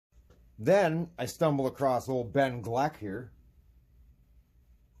Then I stumble across old Ben Gleck here.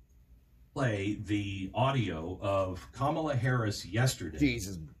 Play the audio of Kamala Harris yesterday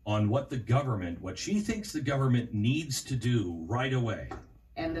on what she thinks the government needs to do right away.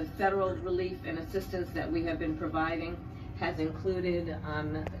 And the federal relief and assistance that we have been providing has included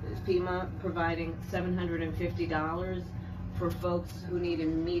FEMA providing $750 for folks who need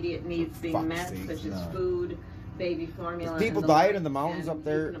immediate needs being met, such as food, baby formula. People died in the mountains up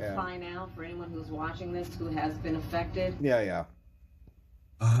there. You can apply now for anyone who's watching this who has been affected. Yeah.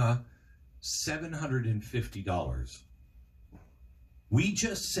 $750. We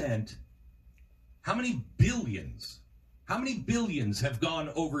just sent how many billions? How many billions have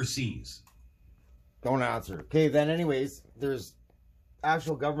gone overseas? Don't answer. Okay, then anyways, there's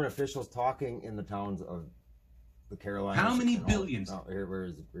actual government officials talking in the towns of the Carolinas. How many billions? Oh, where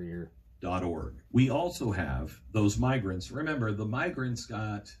is it? Right here. .org. We also have those migrants. Remember, the migrants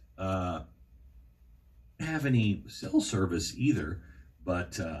don't have any cell service either,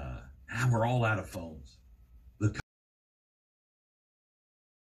 but we're all out of phones.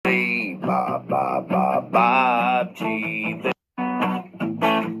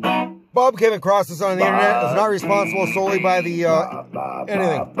 Bob came across this on the internet. It's not responsible solely by the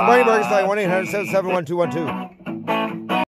anything. Money Burger Style 1-800-771-212.